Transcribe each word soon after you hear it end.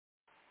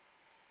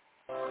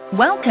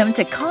Welcome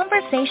to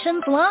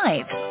Conversations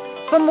Live.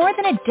 For more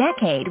than a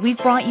decade, we've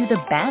brought you the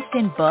best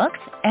in books,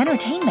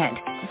 entertainment,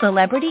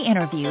 celebrity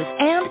interviews,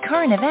 and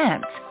current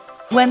events.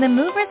 When the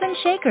movers and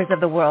shakers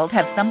of the world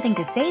have something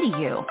to say to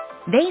you,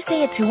 they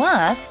say it to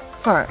us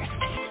first.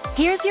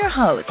 Here's your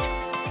host,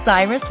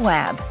 Cyrus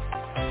Webb.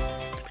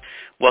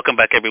 Welcome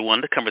back,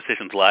 everyone, to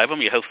Conversations Live. I'm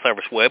your host,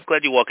 Cyrus Webb.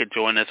 Glad you all could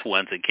join us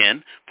once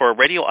again. For our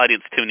radio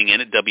audience tuning in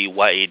at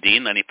WYAD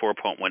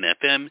 94.1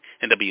 FM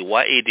and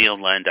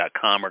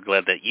WYADonline.com, we're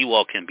glad that you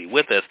all can be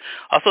with us.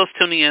 Also,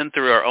 tuning in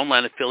through our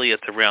online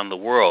affiliates around the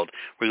world.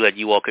 We're glad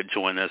you all could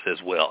join us as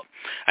well.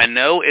 I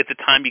know at the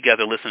time you guys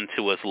are listening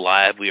to us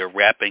live, we are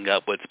wrapping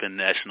up what's been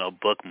National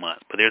Book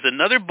Month. But there's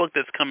another book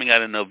that's coming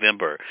out in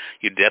November.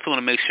 You definitely want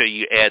to make sure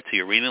you add to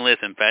your reading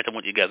list. In fact, I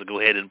want you guys to go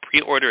ahead and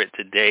pre-order it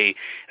today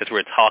as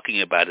we're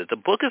talking about it. The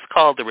book is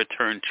called The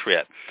Return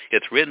Trip.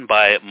 It's written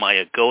by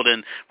Maya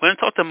Golden. We're going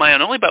to talk to Maya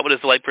not only about what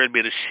it's like for her to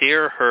be able to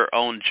share her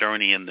own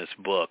journey in this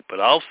book,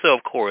 but also,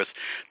 of course,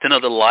 to know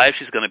the life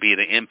she's going to be and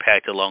the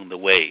impact along the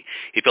way.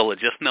 If y'all are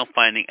just now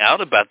finding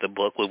out about the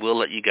book, we will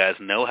let you guys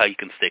know how you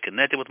can stay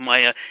connected with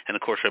Maya and,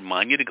 of course,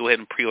 remind you to go ahead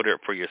and pre-order it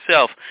for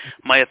yourself.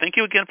 Maya, thank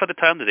you again for the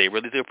time today.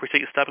 Really do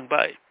appreciate you stopping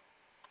by.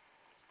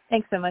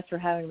 Thanks so much for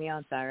having me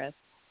on, Cyrus.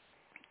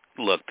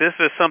 Look, this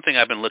is something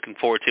I've been looking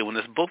forward to. When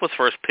this book was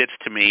first pitched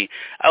to me,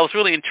 I was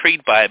really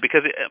intrigued by it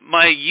because,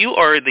 Maya, you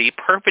are the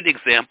perfect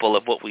example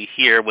of what we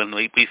hear when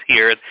we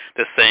hear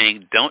the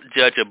saying, don't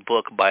judge a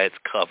book by its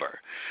cover.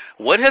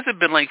 What has it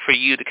been like for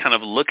you to kind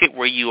of look at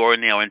where you are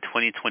now in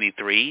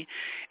 2023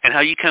 and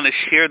how you kind of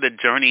share the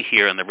journey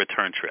here on the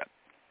return trip?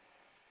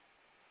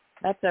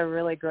 That's a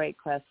really great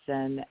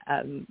question.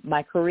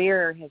 My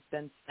career has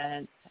been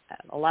spent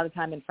a lot of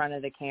time in front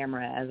of the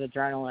camera as a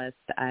journalist.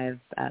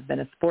 I've been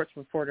a sports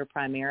reporter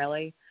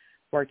primarily,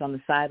 worked on the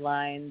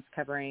sidelines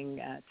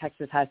covering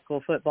Texas high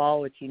school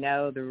football, which, you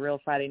know, the real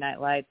Friday Night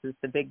Lights is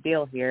the big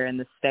deal here in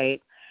the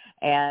state.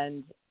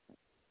 And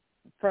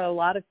for a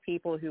lot of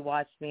people who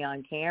watched me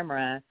on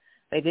camera,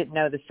 they didn't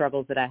know the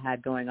struggles that I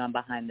had going on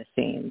behind the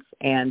scenes.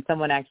 And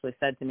someone actually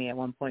said to me at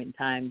one point in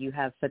time, you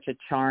have such a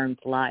charmed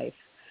life.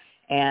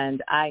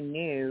 And I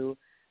knew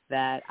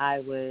that I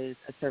was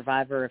a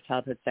survivor of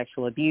childhood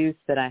sexual abuse,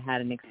 that I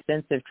had an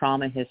extensive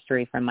trauma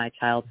history from my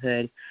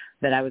childhood,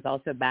 that I was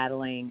also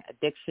battling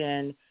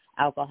addiction,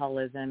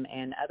 alcoholism,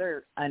 and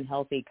other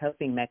unhealthy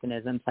coping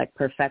mechanisms like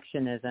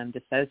perfectionism,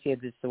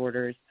 dissociative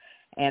disorders,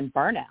 and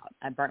burnout.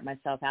 I burnt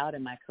myself out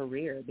in my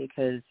career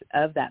because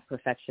of that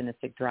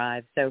perfectionistic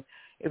drive. So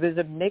it was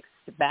a mixed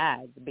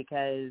bag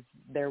because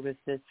there was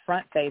this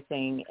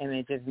front-facing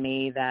image of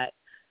me that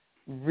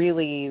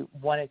really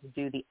wanted to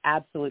do the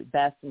absolute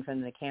best in front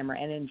of the camera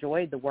and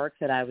enjoyed the work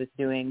that I was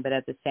doing, but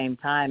at the same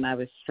time I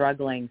was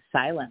struggling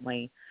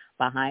silently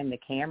behind the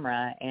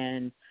camera.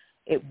 And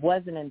it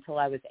wasn't until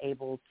I was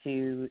able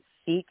to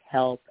seek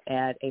help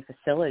at a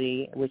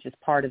facility, which is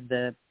part of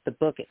the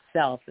book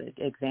itself. It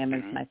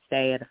examines my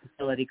stay at a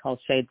facility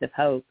called Shades of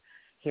Hope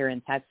here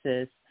in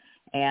Texas.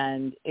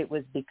 And it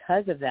was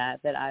because of that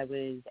I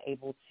was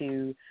able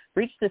to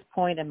reach this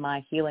point in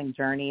my healing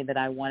journey that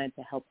I wanted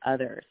to help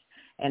others.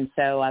 And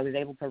so I was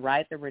able to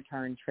write The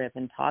Return Trip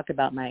and talk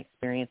about my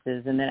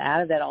experiences, and then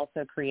out of that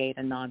also create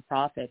a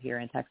nonprofit here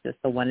in Texas,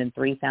 the 1 in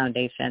 3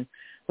 Foundation,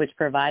 which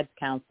provides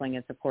counseling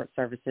and support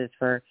services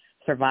for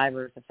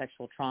survivors of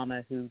sexual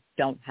trauma who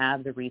don't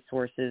have the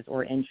resources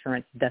or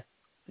insurance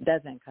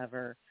doesn't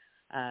cover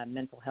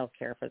mental health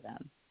care for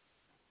them.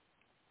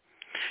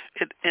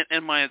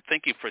 And Maya,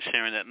 thank you for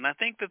sharing that. And I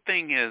think the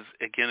thing is,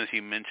 again, as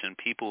you mentioned,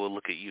 people will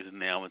look at you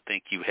now and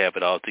think you have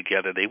it all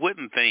together. They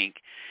wouldn't think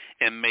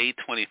in May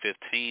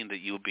 2015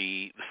 that you would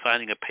be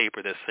signing a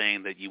paper that's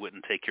saying that you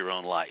wouldn't take your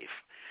own life.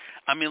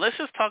 I mean, let's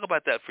just talk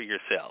about that for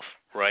yourself,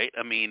 right?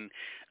 I mean,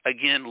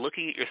 again,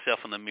 looking at yourself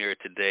in the mirror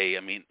today,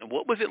 I mean,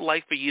 what was it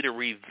like for you to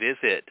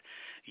revisit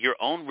your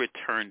own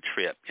return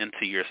trip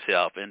into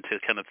yourself and to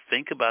kind of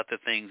think about the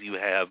things you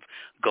have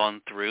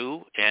gone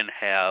through and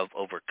have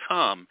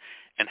overcome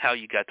and how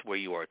you got to where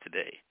you are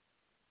today?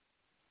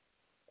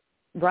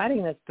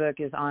 Writing this book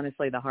is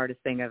honestly the hardest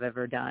thing I've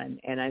ever done.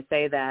 And I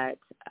say that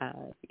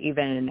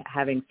even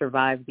having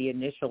survived the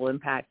initial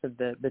impacts of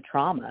the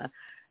trauma,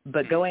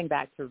 but going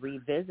back to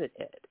revisit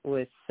it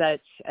was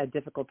such a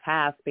difficult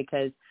task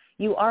because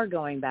you are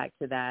going back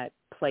to that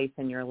place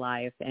in your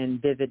life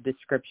and vivid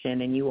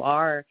description, and you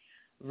are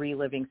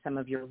reliving some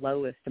of your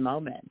lowest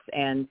moments.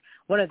 And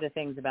one of the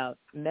things about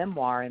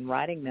memoir and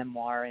writing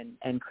memoir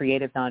and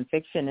creative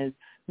nonfiction is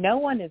no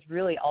one is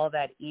really all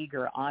that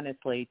eager,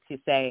 honestly, to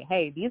say,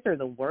 hey, these are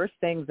the worst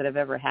things that have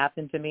ever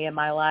happened to me in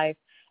my life,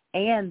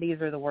 and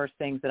these are the worst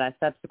things that I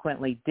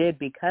subsequently did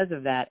because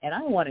of that, and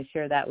I want to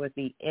share that with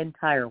the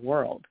entire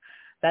world.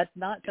 That's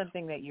not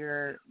something that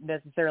you're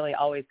necessarily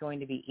always going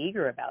to be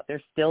eager about.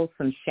 There's still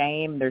some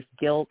shame, there's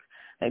guilt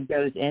that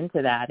goes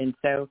into that. And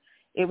so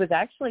it was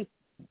actually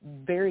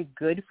very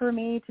good for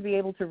me to be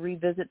able to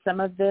revisit some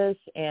of this,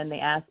 and the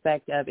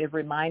aspect of it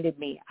reminded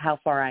me how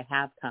far I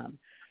have come.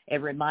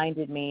 It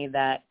reminded me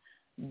that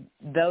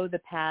though the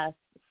past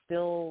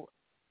still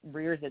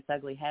rears its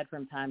ugly head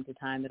from time to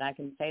time, that I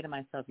can say to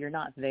myself, you're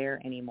not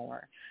there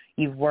anymore.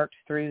 You've worked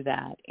through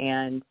that.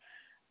 And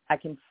I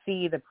can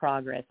see the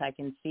progress. I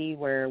can see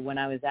where when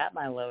I was at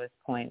my lowest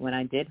point, when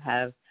I did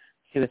have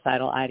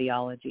suicidal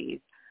ideologies,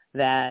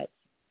 that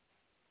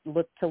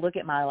look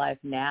at my life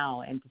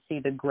now and to see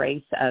the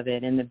grace of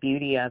it and the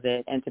beauty of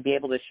it, and to be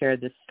able to share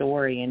this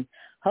story and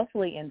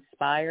hopefully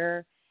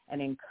inspire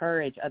and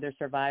encourage other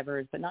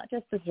survivors, but not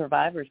just the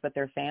survivors, but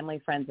their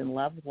family, friends, and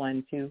loved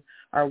ones who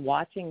are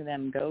watching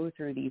them go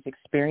through these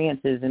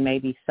experiences and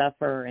maybe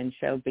suffer and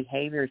show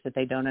behaviors that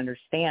they don't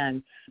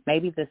understand.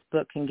 Maybe this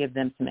book can give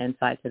them some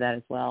insight to that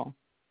as well.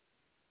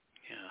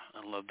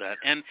 Yeah, I love that.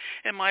 And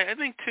I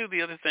think, too,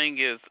 the other thing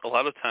is a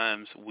lot of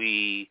times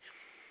we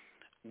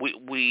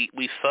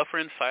suffer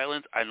in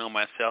silence. I know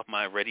myself,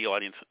 my radio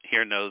audience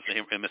here knows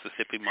in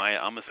Mississippi, Maya,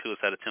 I'm a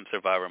suicide attempt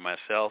survivor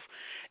myself.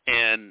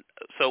 And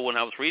so when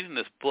I was reading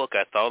this book,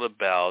 I thought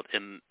about,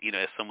 and,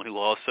 as someone who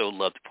also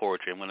loved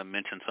poetry, I'm going to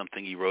mention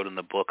something you wrote in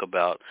the book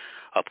about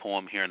a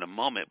poem here in a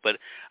moment. But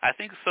I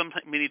think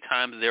many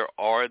times there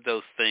are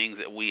those things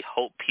that we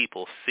hope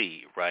people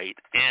see, right?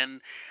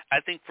 And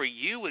I think for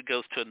you it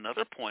goes to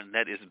another point, and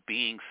that is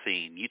being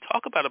seen. You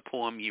talk about a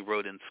poem you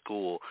wrote in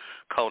school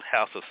called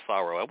House of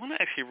Sorrow. I want to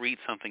actually read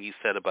something you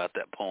said about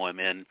that poem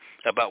and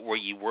about where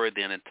you were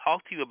then, and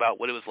talk to you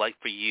about what it was like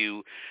for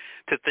you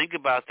to think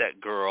about that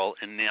girl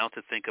and now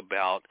to think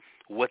about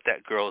what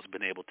that girl has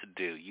been able to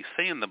do. You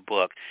say in the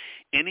book,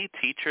 any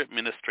teacher,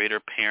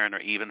 administrator, parent, or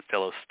even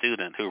fellow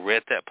student who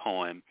read that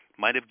poem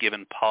might have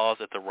given pause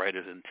at the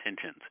writer's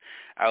intentions.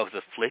 I was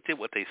afflicted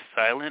with a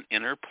silent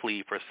inner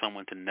plea for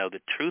someone to know the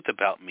truth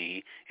about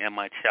me and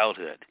my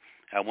childhood.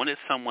 I wanted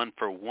someone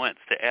for once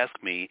to ask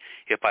me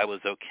if I was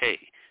okay,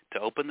 to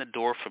open the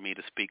door for me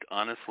to speak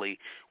honestly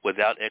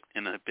without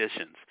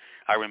inhibitions.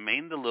 I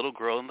remained the little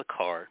girl in the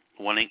car,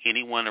 wanting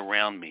anyone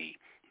around me,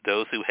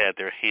 those who had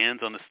their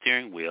hands on the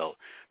steering wheel,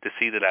 to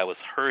see that I was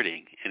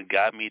hurting and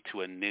guide me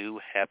to a new,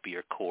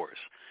 happier course.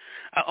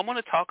 I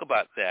want to talk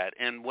about that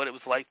and what it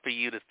was like for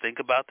you to think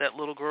about that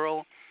little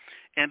girl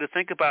and to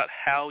think about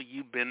how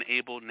you've been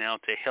able now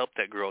to help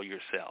that girl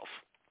yourself.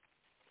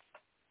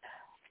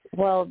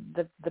 Well,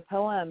 the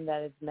poem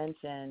that is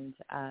mentioned,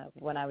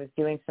 when I was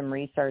doing some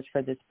research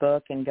for this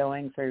book and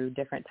going through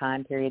different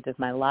time periods of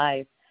my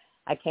life,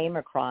 I came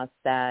across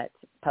that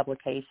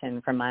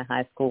publication from my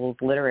high school's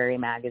literary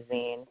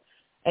magazine.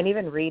 And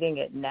even reading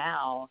it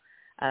now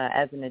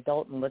as an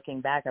adult and looking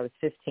back, I was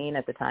 15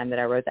 at the time that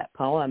I wrote that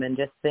poem, and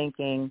just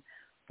thinking,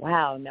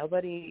 wow,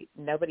 nobody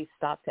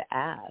stopped to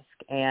ask.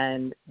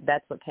 And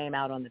that's what came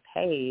out on the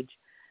page.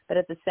 But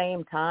at the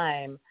same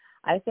time,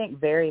 I think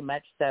very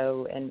much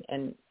so,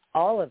 and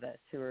all of us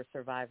who are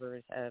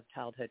survivors of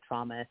childhood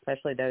trauma,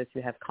 especially those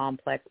who have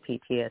complex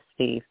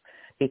PTSD,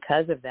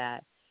 because of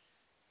that,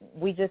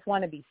 we just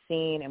want to be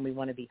seen and we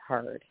want to be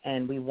heard,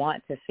 and we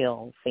want to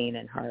feel seen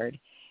and heard.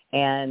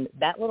 And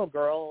that little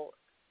girl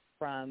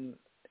from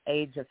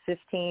age of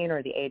 15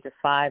 or the age of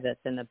 5 that's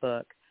in the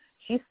book,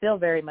 she still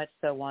very much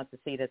so wants a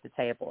seat at the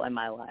table in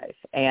my life.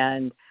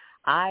 And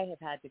I have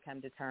had to come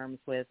to terms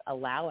with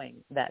allowing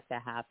that to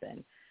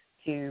happen,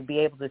 to be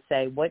able to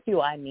say, what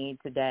do I need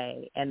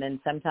today? And then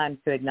sometimes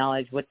to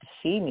acknowledge, what does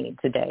she need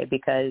today?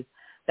 Because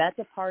that's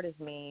a part of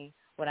me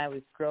when I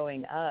was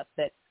growing up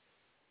that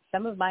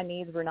some of my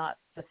needs were not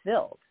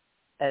fulfilled,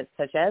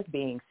 such as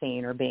being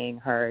seen or being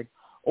heard,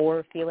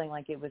 or feeling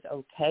like it was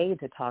okay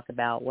to talk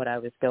about what I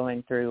was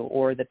going through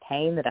or the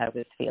pain that I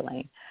was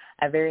feeling.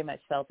 I very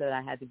much felt that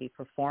I had to be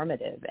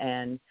performative,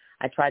 and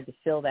I tried to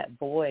fill that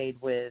void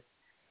with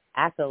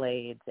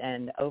accolades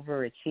and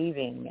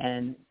overachieving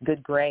and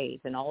good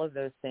grades and all of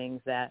those things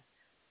that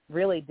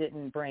really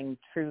didn't bring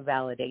true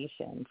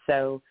validation.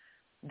 So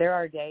there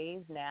are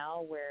days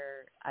now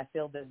where I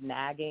feel this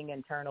nagging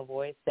internal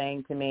voice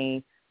saying to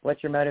me,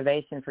 what's your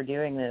motivation for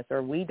doing this?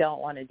 Or we don't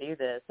want to do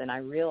this. And I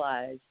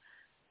realize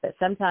that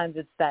sometimes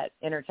it's that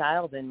inner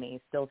child in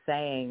me still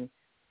saying,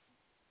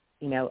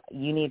 you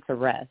need to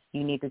rest.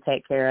 You need to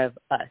take care of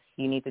us.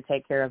 You need to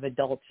take care of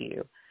adult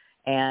you.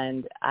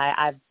 And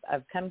I've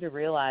come to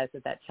realize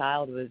that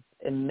child was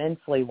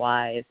immensely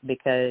wise,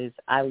 because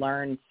I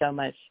learned so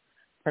much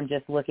from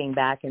just looking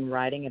back and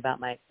writing about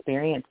my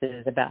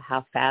experiences, about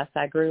how fast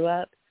I grew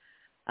up.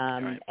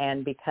 Right.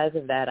 And because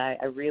of that, I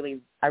really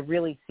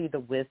see the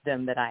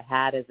wisdom that I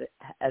had as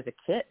a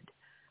kid.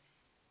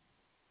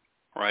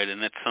 Right,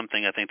 and that's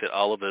something I think that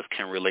all of us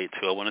can relate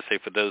to. I want to say,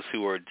 for those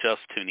who are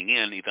just tuning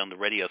in, either on the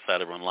radio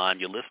side or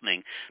online, you're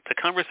listening to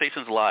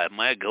Conversations Live.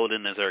 Maya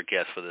Golden is our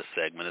guest for this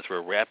segment as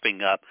we're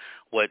wrapping up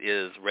what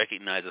is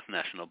recognized as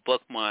National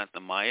Book Month.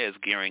 And Maya is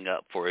gearing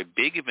up for a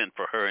big event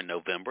for her in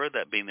November,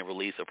 that being the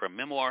release of her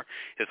memoir.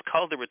 It's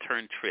called The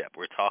Return Trip.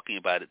 We're talking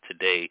about it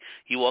today.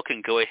 You all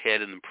can go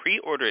ahead and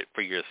pre-order it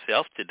for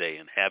yourself today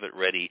and have it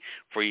ready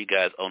for you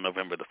guys on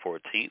November the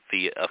 14th,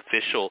 the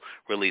official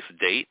release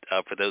date.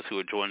 For those who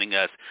are joining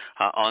us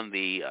on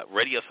the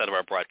radio side of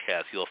our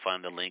broadcast, you'll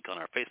find the link on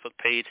our Facebook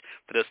page.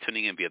 For those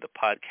tuning in via the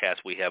podcast,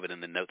 we have it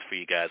in the notes for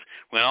you guys.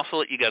 We'll also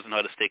let you guys know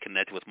how to stay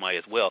connected with Maya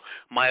as well.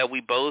 Maya,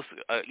 we both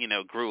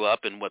grew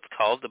up in what's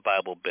called the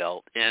Bible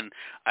Belt. And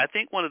I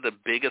think one of the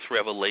biggest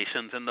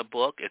revelations in the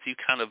book is you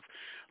kind of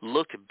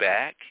looked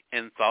back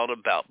and thought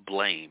about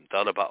blame,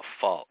 thought about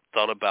fault,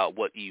 thought about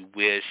what you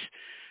wish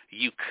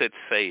you could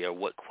say or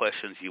what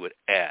questions you would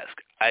ask.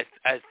 I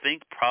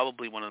think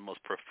probably one of the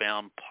most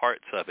profound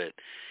parts of it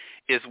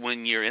is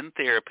when you're in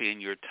therapy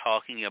and you're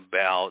talking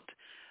about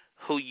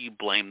who you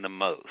blame the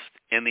most.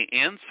 And the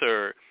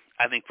answer,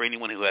 I think, for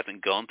anyone who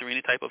hasn't gone through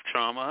any type of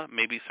trauma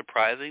may be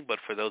surprising, but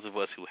for those of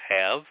us who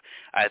have,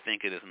 I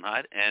think it is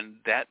not. And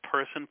that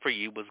person for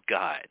you was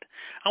God.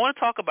 I want to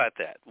talk about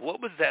that.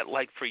 What was that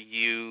like for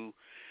you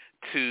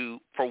to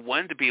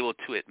be able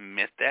to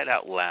admit that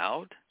out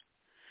loud,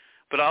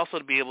 but also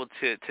to be able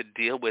to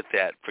deal with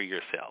that for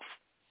yourself?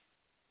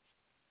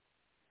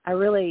 I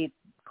really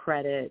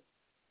credit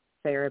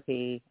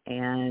therapy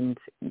and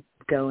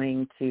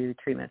going to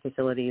treatment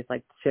facilities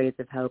like Shades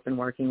of Hope and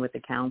working with a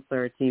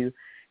counselor to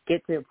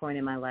get to a point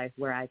in my life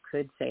where I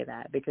could say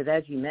that. Because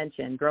as you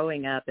mentioned,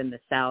 growing up in the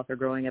South or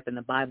growing up in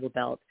the Bible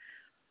Belt,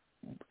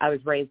 I was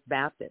raised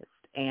Baptist,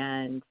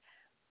 and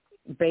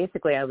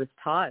basically I was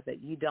taught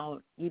that you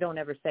don't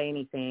ever say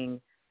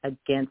anything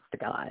against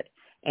God.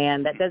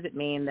 And that doesn't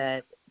mean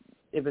that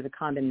it was a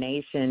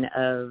condemnation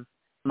of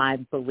my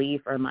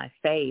belief or my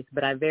faith,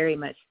 but I very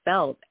much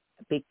felt,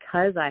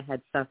 because I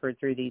had suffered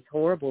through these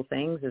horrible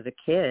things as a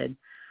kid,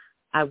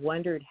 I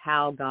wondered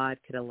how God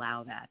could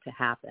allow that to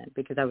happen,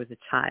 because I was a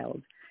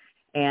child.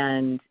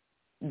 And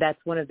that's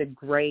one of the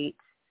great,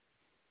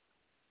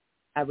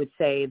 I would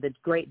say, the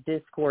great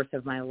discourse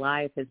of my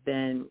life has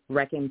been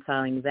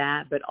reconciling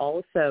that, but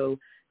also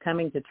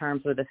coming to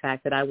terms with the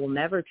fact that I will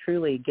never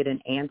truly get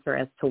an answer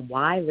as to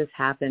why this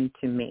happened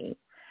to me.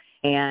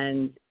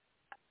 And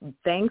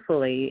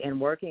thankfully, in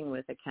working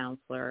with a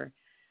counselor,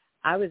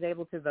 I was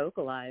able to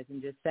vocalize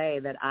and just say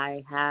that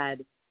I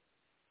had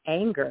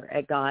anger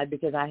at God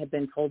because I had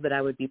been told that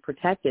I would be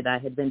protected. I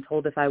had been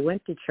told if I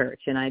went to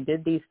church and I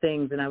did these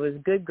things and I was a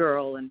good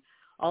girl and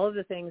all of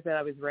the things that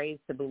I was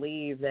raised to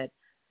believe, that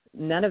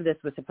none of this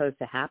was supposed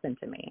to happen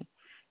to me.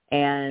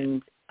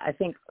 And I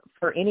think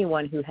for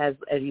anyone who has,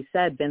 as you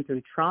said, been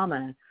through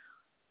trauma,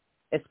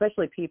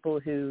 especially people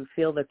who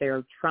feel that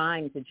they're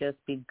trying to just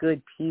be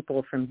good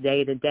people from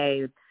day to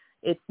day,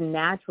 it's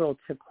natural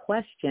to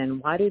question,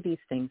 why do these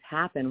things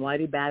happen? Why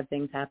do bad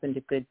things happen to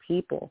good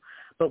people?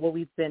 But what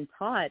we've been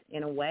taught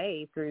in a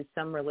way through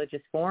some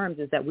religious forms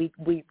is that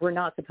we're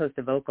not supposed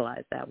to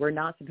vocalize that. We're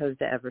not supposed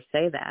to ever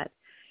say that.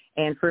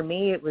 And for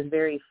me, it was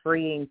very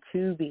freeing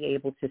to be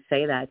able to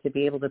say that, to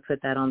be able to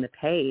put that on the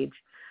page,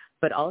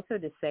 but also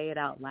to say it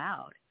out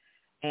loud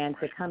and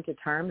to come to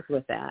terms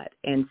with that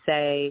and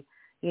say,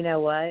 you know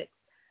what,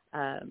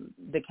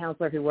 the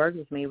counselor who worked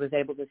with me was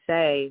able to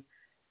say,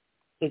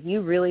 if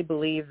you really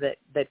believe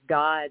that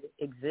God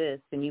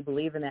exists and you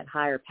believe in that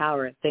higher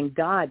power, then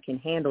God can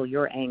handle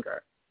your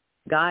anger.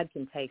 God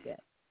can take it.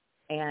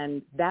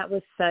 And that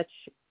was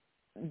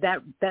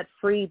that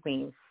freed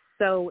me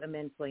so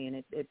immensely, and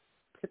it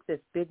took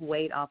this big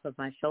weight off of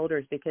my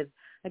shoulders because,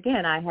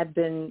 again, I had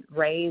been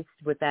raised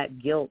with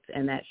that guilt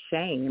and that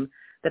shame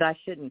that I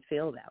shouldn't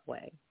feel that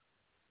way.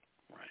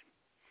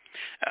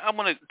 I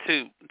wanted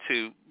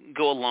to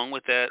go along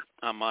with that,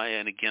 Maya,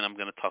 and again, I'm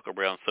going to talk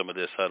around some of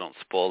this so I don't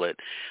spoil it.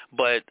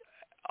 But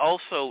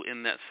also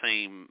in that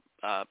same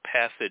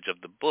passage of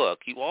the book,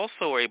 you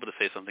also are able to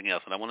say something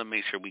else, and I want to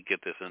make sure we get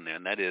this in there,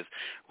 and that is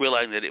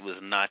realizing that it was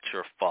not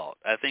your fault.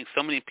 I think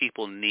so many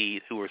people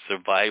who are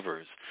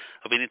survivors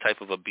of any type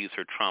of abuse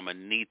or trauma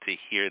need to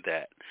hear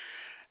that.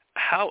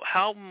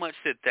 How much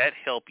did that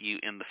help you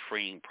in the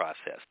freeing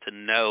process to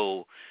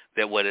know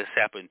that what has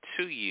happened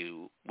to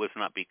you was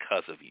not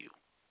because of you?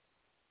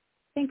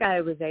 I think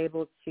I was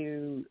able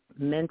to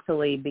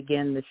mentally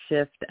begin the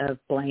shift of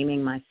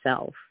blaming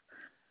myself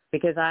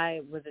because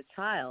I was a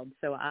child,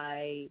 so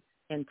I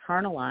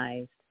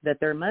internalized that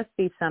there must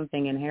be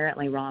something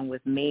inherently wrong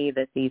with me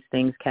that these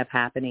things kept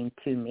happening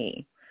to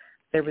me.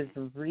 There was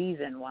a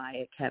reason why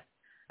it kept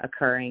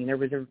occurring. There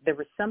was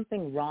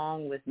something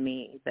wrong with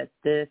me, that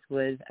this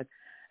was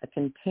a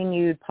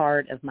continued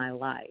part of my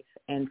life.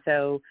 And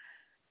so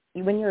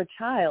when you're a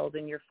child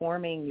and you're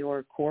forming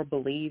your core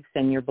beliefs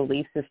and your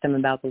belief system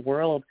about the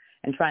world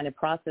and trying to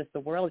process the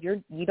world,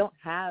 you don't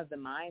have the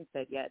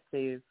mindset yet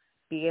to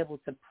be able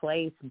to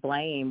place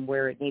blame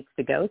where it needs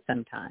to go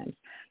sometimes.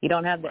 You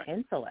don't have the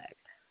intellect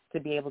to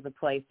be able to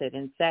place it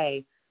and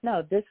say,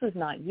 no, this was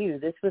not you.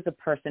 This was a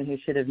person who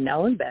should have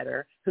known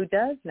better, who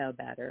does know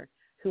better,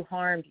 who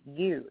harmed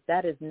you.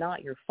 That is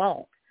not your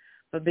fault.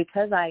 But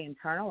because I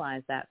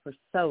internalized that for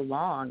so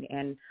long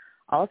and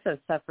also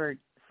suffered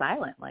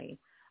silently,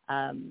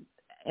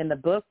 in the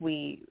book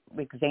we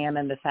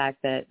examined the fact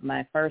that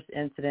my first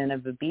incident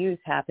of abuse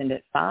happened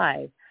at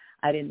 5.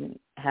 I didn't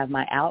have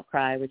my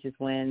outcry, which is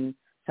when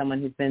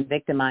someone who's been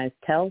victimized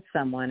tells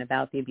someone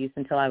about the abuse,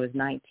 until I was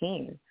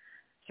 19.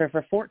 So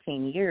for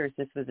 14 years,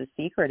 this was a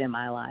secret in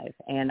my life,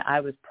 and I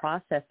was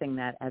processing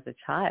that as a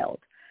child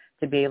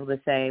to be able to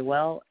say,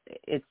 well,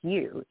 it's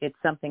you. It's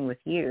something with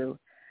you.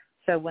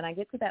 So when I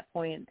get to that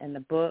point in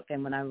the book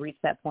and when I reach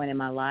that point in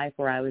my life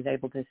where I was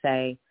able to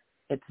say,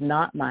 it's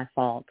not my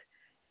fault,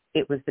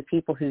 it was the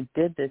people who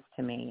did this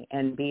to me,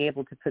 and be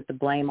able to put the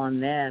blame on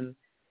them,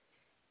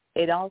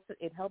 it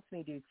helps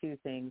me do two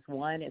things.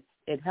 One,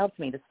 it helps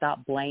me to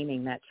stop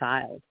blaming that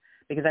child,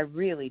 because I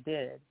really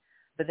did.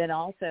 But then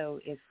also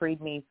it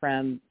freed me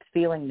from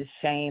feeling the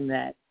shame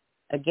that,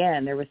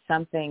 again, there was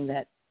something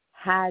that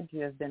had to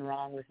have been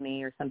wrong with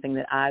me or something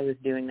that I was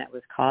doing that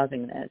was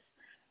causing this.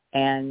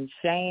 And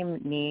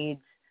shame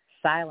needs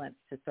silence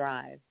to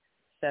thrive.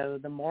 So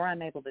the more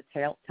I'm able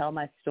to tell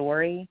my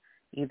story,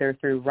 either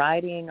through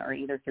writing or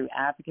either through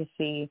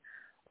advocacy,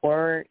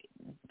 or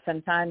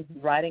sometimes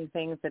writing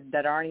things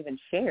that aren't even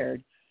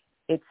shared,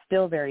 it's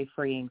still very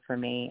freeing for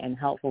me and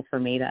helpful for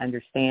me to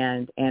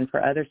understand, and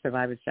for other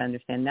survivors to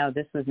understand, no,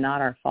 this was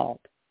not our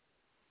fault.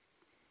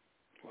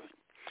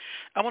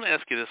 I want to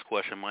ask you this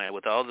question, Maya.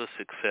 With all the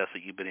success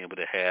that you've been able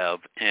to have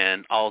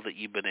and all that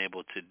you've been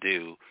able to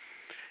do,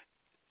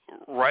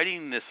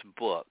 writing this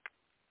book,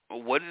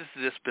 what has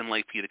this been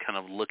like for you to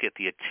kind of look at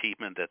the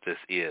achievement that this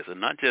is,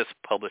 and not just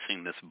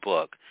publishing this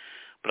book,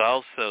 but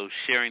also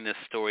sharing this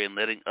story and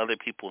letting other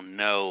people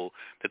know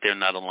that they're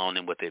not alone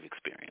in what they've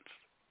experienced?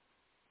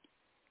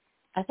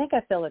 I think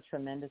I feel a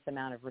tremendous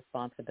amount of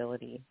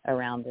responsibility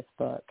around this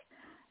book.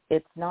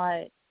 It's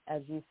not,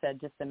 as you said,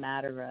 just a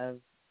matter of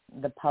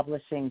the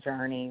publishing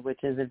journey, which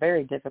is a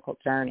very difficult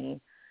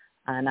journey.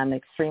 And I'm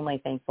extremely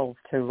thankful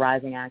to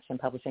Rising Action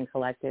Publishing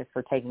Collective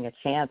for taking a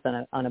chance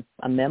on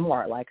a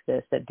memoir like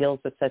this that deals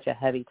with such a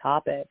heavy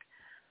topic.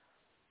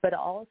 But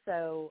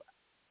also,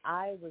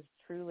 I was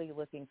truly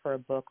looking for a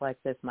book like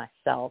this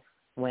myself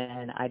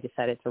when I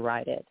decided to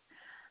write it.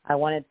 I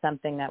wanted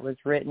something that was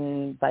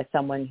written by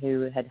someone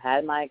who had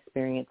had my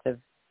experience of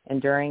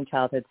enduring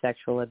childhood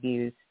sexual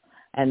abuse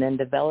and then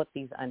developed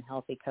these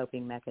unhealthy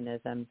coping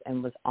mechanisms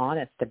and was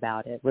honest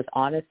about it, was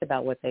honest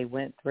about what they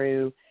went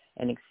through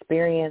and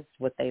experienced,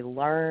 what they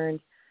learned,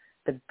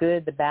 the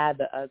good, the bad,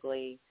 the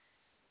ugly,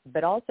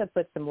 but also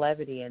put some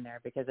levity in there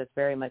because it's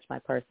very much my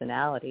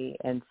personality.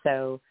 And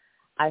so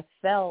I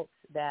felt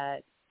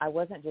that I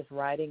wasn't just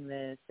writing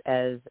this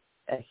as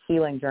a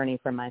healing journey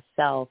for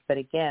myself, but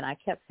again, I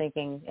kept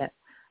thinking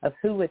of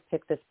who would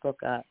pick this book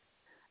up: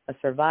 a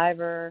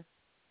survivor,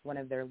 one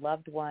of their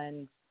loved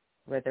ones,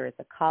 whether it's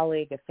a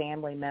colleague, a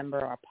family member,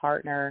 or a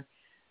partner,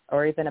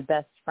 or even a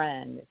best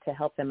friend, to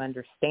help them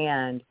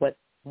understand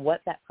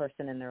what that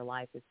person in their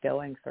life is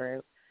going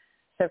through.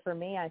 So for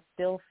me, I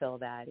still feel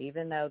that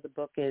even though the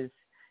book is,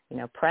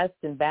 pressed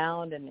and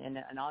bound and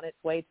on its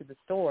way to the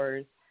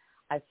stores,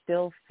 I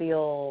still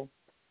feel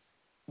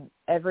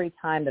every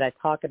time that I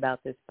talk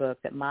about this book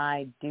that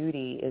my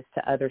duty is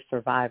to other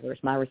survivors.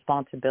 My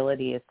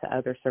responsibility is to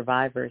other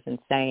survivors and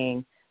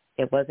saying,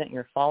 it wasn't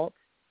your fault.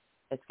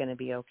 It's going to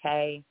be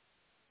okay.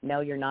 No,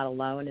 you're not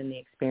alone in the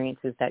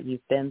experiences that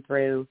you've been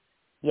through.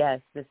 Yes,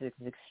 this is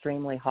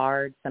extremely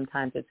hard.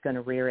 Sometimes it's going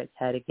to rear its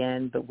head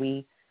again, but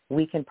we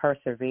can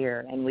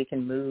persevere and we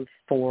can move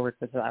forward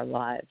with our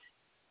lives.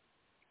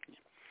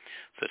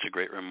 Such a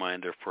great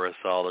reminder for us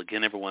all.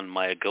 Again, everyone,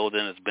 Maya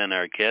Golden has been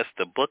our guest.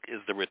 The book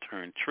is The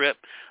Return Trip,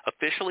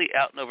 officially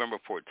out November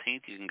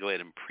 14th. You can go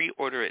ahead and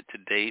pre-order it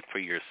today for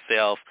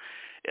yourself.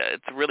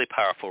 It's a really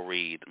powerful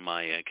read,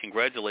 Maya.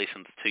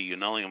 Congratulations to you,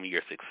 not only on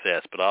your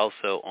success, but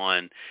also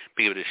on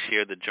being able to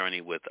share the journey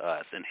with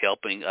us and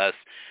helping us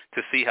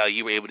to see how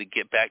you were able to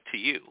get back to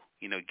you,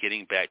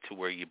 getting back to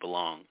where you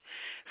belong.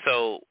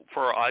 So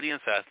for our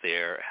audience out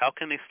there, how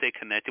can they stay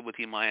connected with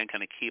you, Maya, and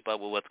kind of keep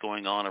up with what's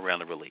going on around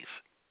the release?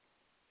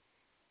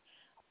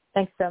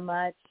 Thanks so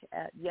much.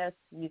 Yes,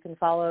 you can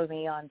follow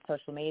me on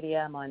social media.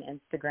 I'm on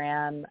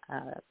Instagram.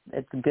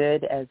 It's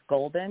Good as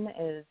Golden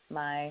is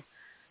my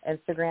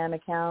Instagram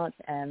account.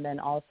 And then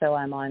also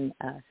I'm on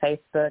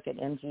Facebook at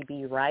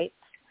MGB Rights.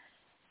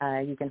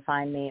 You can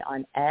find me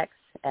on X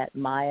at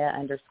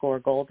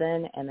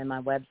Maya_Golden. And then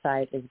my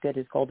website is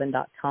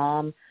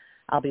goodasgolden.com.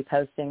 I'll be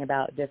posting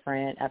about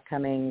different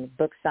upcoming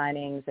book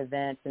signings,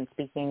 events, and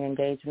speaking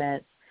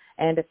engagements,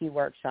 and a few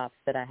workshops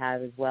that I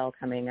have as well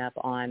coming up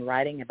on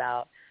writing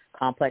about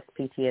complex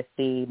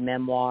PTSD,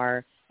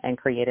 memoir, and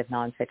creative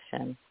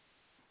nonfiction.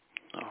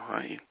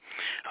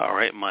 All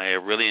right, Maya.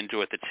 Really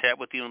enjoyed the chat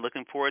with you and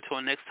looking forward to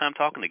our next time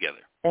talking together.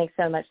 Thanks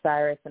so much,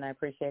 Cyrus, and I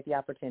appreciate the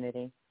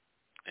opportunity.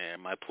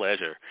 And my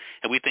pleasure.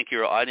 And we thank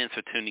your audience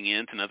for tuning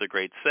in to another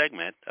great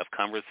segment of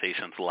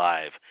Conversations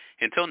Live.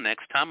 Until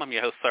next time, I'm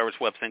your host, Cyrus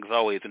Webb, saying as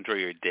always, enjoy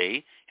your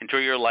day, enjoy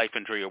your life,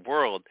 enjoy your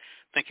world.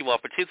 Thank you all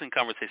for choosing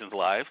Conversations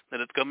Live.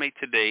 Let us go make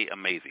today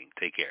amazing.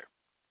 Take care.